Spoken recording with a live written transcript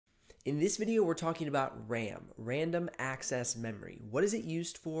In this video, we're talking about RAM, random access memory. What is it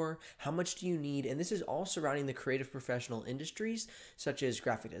used for? How much do you need? And this is all surrounding the creative professional industries, such as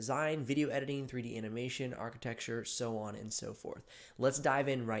graphic design, video editing, 3D animation, architecture, so on and so forth. Let's dive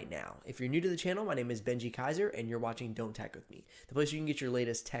in right now. If you're new to the channel, my name is Benji Kaiser, and you're watching Don't Tech With Me, the place where you can get your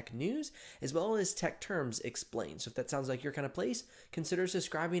latest tech news, as well as tech terms explained. So if that sounds like your kind of place, consider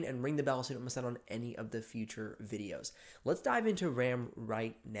subscribing and ring the bell so you don't miss out on any of the future videos. Let's dive into RAM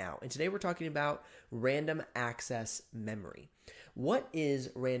right now. And today we're talking about random access memory. What is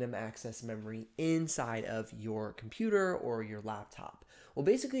random access memory inside of your computer or your laptop? Well,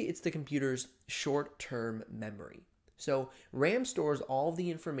 basically, it's the computer's short-term memory. So RAM stores all of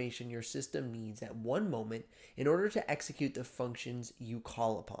the information your system needs at one moment in order to execute the functions you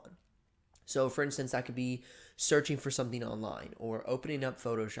call upon. So for instance, that could be searching for something online or opening up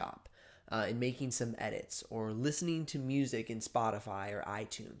Photoshop and making some edits or listening to music in Spotify or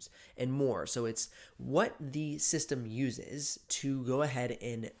iTunes and more. So it's what the system uses to go ahead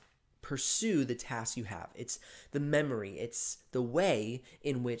and pursue the tasks you have. It's the memory. It's the way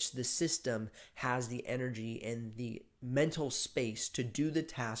in which the system has the energy and the mental space to do the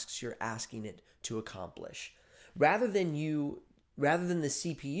tasks you're asking it to accomplish. Rather than the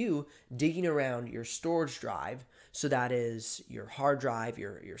CPU digging around your storage drive, so that is your hard drive,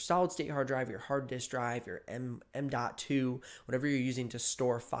 your solid state hard drive, your hard disk drive, your M.2, whatever you're using to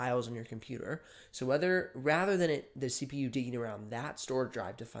store files on your computer. So rather than the CPU digging around that storage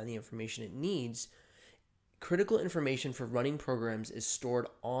drive to find the information it needs, critical information for running programs is stored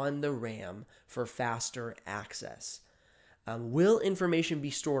on the RAM for faster access. Will information be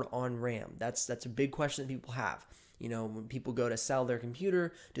stored on RAM? That's a big question that people have. You know, when people go to sell their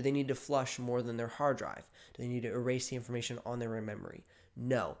computer, do they need to flush more than their hard drive? Do they need to erase the information on their RAM memory?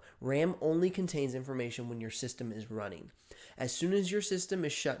 No. RAM only contains information when your system is running. As soon as your system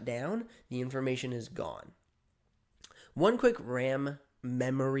is shut down, the information is gone. One quick RAM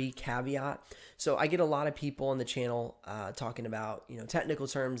memory caveat. So I get a lot of people on the channel talking about, technical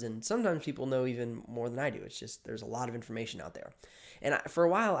terms, and sometimes people know even more than I do. It's just there's a lot of information out there. And for a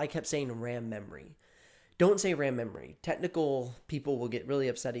while, I kept saying RAM memory. Don't say RAM memory. Technical people will get really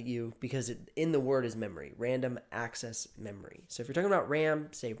upset at you because in the word is memory, random access memory. So if you're talking about RAM,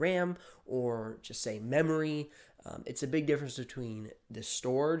 say RAM, or just say memory. It's a big difference between the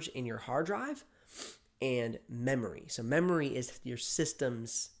storage in your hard drive and memory. So memory is your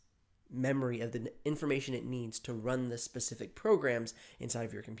system's memory of the information it needs to run the specific programs inside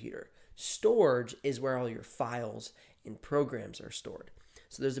of your computer. Storage is where all your files and programs are stored.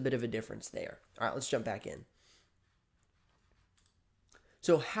 So there's a bit of a difference there. All right, let's jump back in.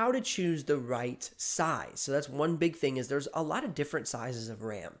 So how to choose the right size. So that's one big thing, is there's a lot of different sizes of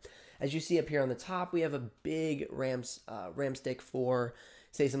RAM. As you see up here on the top, we have a big RAM stick for,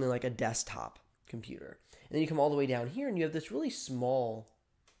 say, something like a desktop computer. And then you come all the way down here and you have this really small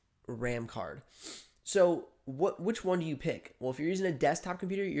RAM card. So which one do you pick? Well, if you're using a desktop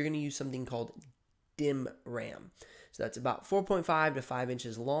computer, you're going to use something called DIMM RAM. So that's about 4.5 to 5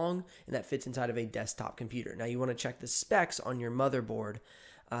 inches long, and that fits inside of a desktop computer. Now you want to check the specs on your motherboard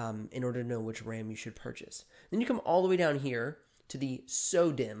in order to know which RAM you should purchase. Then you come all the way down here to the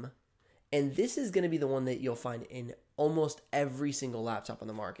SODIMM, and this is going to be the one that you'll find in almost every single laptop on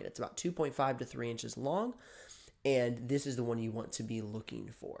the market. It's about 2.5 to 3 inches long, and this is the one you want to be looking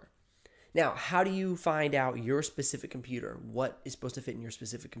for. Now, how do you find out your specific computer? What is supposed to fit in your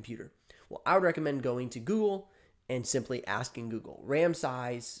specific computer? Well, I would recommend going to Google and simply asking Google RAM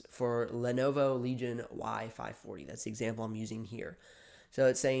size for Lenovo Legion Y540. That's the example I'm using here. So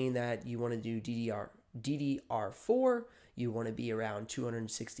it's saying that you want to do DDR4, you want to be around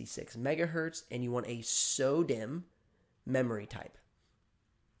 266 megahertz, and you want a SODIMM memory type.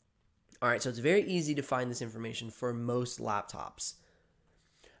 All right, so it's very easy to find this information for most laptops.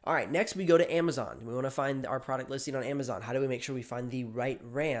 All right, next we go to Amazon. We want to find our product listing on Amazon. How do we make sure we find the right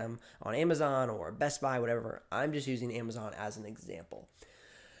RAM on Amazon or Best Buy, whatever? I'm just using Amazon as an example.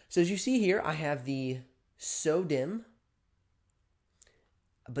 So as you see here, I have the SODIMM,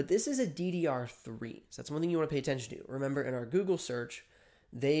 but this is a DDR3. So that's one thing you want to pay attention to. Remember, in our Google search,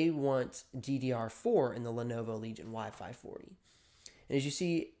 they want DDR4 in the Lenovo Legion Y540. And as you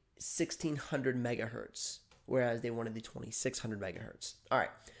see, 1600 megahertz. Whereas they wanted the 2600 megahertz. All right,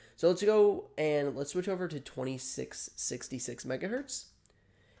 so let's go and let's switch over to 2666 megahertz.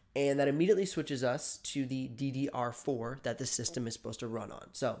 And that immediately switches us to the DDR4 that the system is supposed to run on.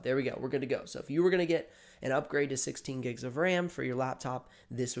 So there we go, we're good to go. So if you were gonna get an upgrade to 16 gigs of RAM for your laptop,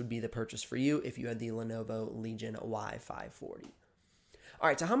 this would be the purchase for you if you had the Lenovo Legion Y540. All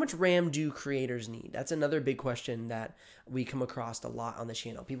right, so how much RAM do creators need? That's another big question that we come across a lot on the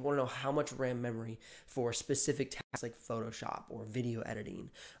channel. People want to know how much RAM memory for specific tasks like Photoshop or video editing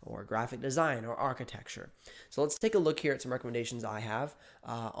or graphic design or architecture. So let's take a look here at some recommendations I have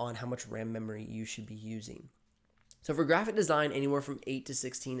on how much RAM memory you should be using. So for graphic design, anywhere from 8 to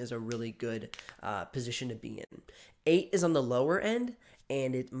 16 is a really good position to be in. 8 is on the lower end,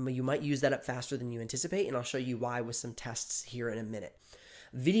 and you might use that up faster than you anticipate, and I'll show you why with some tests here in a minute.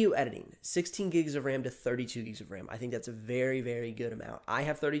 Video editing, 16 gigs of RAM to 32 gigs of RAM. I think that's a very, very good amount. I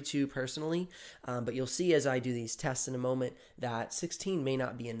have 32 personally, but you'll see as I do these tests in a moment that 16 may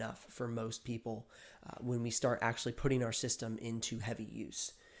not be enough for most people when we start actually putting our system into heavy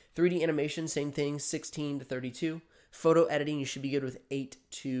use. 3D animation, same thing, 16 to 32. Photo editing, you should be good with 8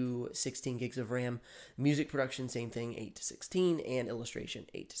 to 16 gigs of RAM. Music production, same thing, 8 to 16. And illustration,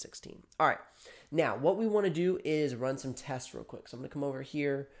 8 to 16. All right. Now, what we want to do is run some tests real quick. So I'm going to come over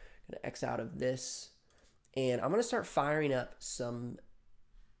here, I'm going to X out of this, and I'm going to start firing up some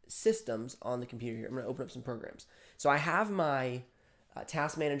systems on the computer here. I'm going to open up some programs. So I have my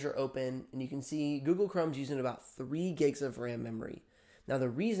task manager open, and you can see Google Chrome's using about 3 gigs of RAM memory. Now, the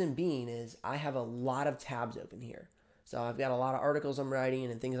reason being is I have a lot of tabs open here. So I've got a lot of articles I'm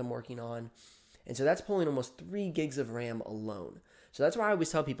writing and things I'm working on. And so that's pulling almost 3 gigs of RAM alone. So that's why I always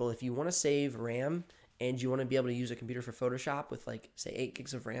tell people, if you want to save RAM and you want to be able to use a computer for Photoshop with like, say, 8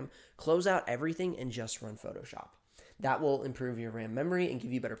 gigs of RAM, close out everything and just run Photoshop. That will improve your RAM memory and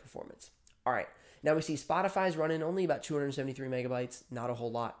give you better performance. All right. Now we see Spotify's running only about 273 megabytes, not a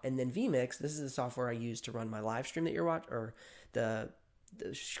whole lot. And then vMix, this is the software I use to run my live stream that you're watching, or the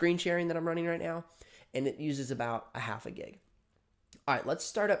screen sharing that I'm running right now, and it uses about a half a gig. All right, let's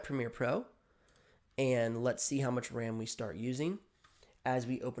start up Premiere Pro, and let's see how much RAM we start using as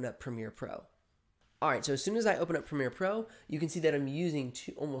we open up Premiere Pro. All right, so as soon as I open up Premiere Pro, you can see that I'm using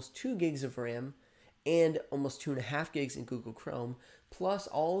almost 2 gigs of RAM and almost 2.5 gigs in Google Chrome, plus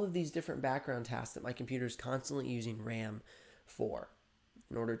all of these different background tasks that my computer is constantly using RAM for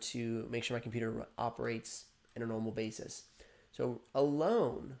in order to make sure my computer operates on a normal basis. So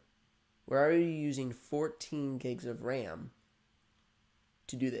alone, we're already using 14 gigs of RAM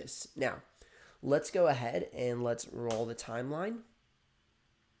to do this. Now, let's go ahead and let's roll the timeline.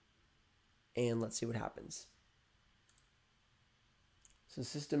 And let's see what happens. So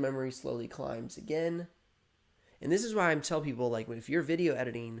system memory slowly climbs again. And this is why I tell people, like, if you're video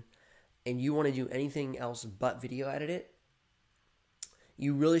editing and you want to do anything else but video edit it,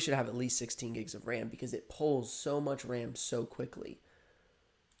 you really should have at least 16 gigs of RAM because it pulls so much RAM so quickly.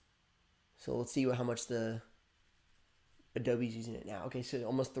 So let's see how much the Adobe's using it now. Okay, so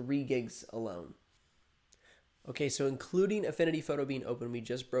almost 3 gigs alone. Okay, so including Affinity Photo being open, we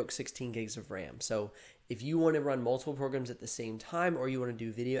just broke 16 gigs of RAM. So if you want to run multiple programs at the same time or you want to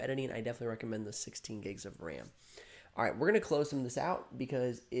do video editing, I definitely recommend the 16 gigs of RAM. All right, we're going to close some of this out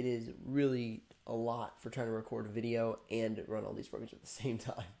because it is really a lot for trying to record a video and run all these programs at the same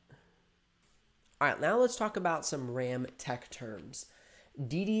time. All right, now let's talk about some RAM tech terms.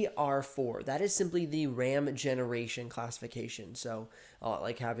 DDR4, that is simply the RAM generation classification. So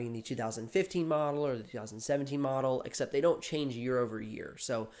like having the 2015 model or the 2017 model, except they don't change year over year.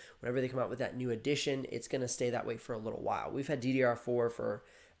 So whenever they come out with that new edition, it's going to stay that way for a little while. We've had DDR4 for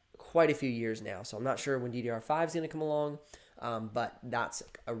quite a few years now, so I'm not sure when DDR5 is going to come along, but that's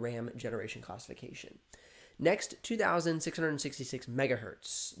a RAM generation classification. Next, 2666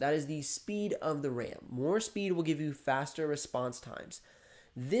 megahertz. That is the speed of the RAM. More speed will give you faster response times.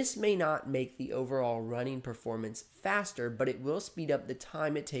 This may not make the overall running performance faster, but it will speed up the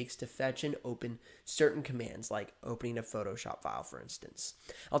time it takes to fetch and open certain commands, like opening a Photoshop file, for instance.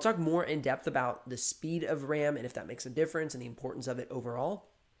 I'll talk more in depth about the speed of RAM and if that makes a difference and the importance of it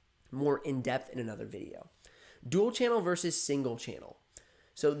overall, more in depth in another video. Dual channel versus single channel.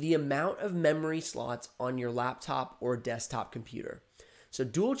 So the amount of memory slots on your laptop or desktop computer. So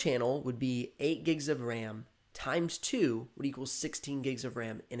dual channel would be 8 gigs of RAM times 2 would equal 16 gigs of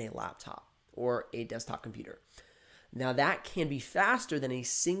RAM in a laptop or a desktop computer. Now that can be faster than a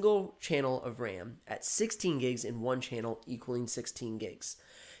single channel of RAM at 16 gigs in one channel equaling 16 gigs.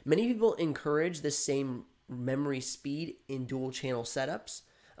 Many people encourage the same memory speed in dual channel setups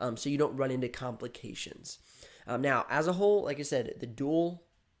so you don't run into complications. Now, as a whole, like I said, the dual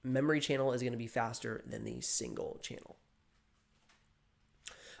memory channel is going to be faster than the single channel.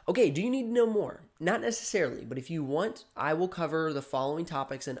 Okay, do you need to know more? Not necessarily, but if you want, I will cover the following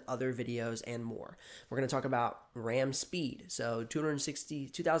topics in other videos and more. We're going to talk about RAM speed, so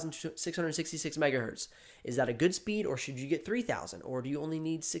 2666 megahertz. Is that a good speed, or should you get 3000, or do you only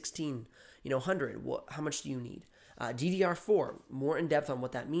need 1600? How much do you need? DDR4, more in depth on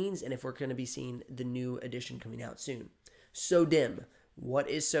what that means and if we're going to be seeing the new edition coming out soon. SODIMM, what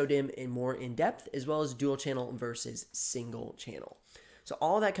is SODIMM in more in depth, as well as dual channel versus single channel. So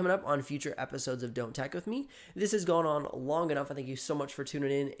all that coming up on future episodes of Don't Tech With Me. This has gone on long enough. I thank you so much for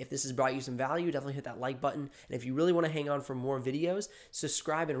tuning in. If this has brought you some value, definitely hit that like button. And if you really want to hang on for more videos,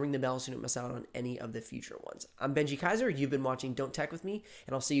 subscribe and ring the bell so you don't miss out on any of the future ones. I'm Benji Kaiser. You've been watching Don't Tech With Me,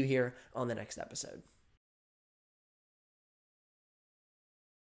 and I'll see you here on the next episode.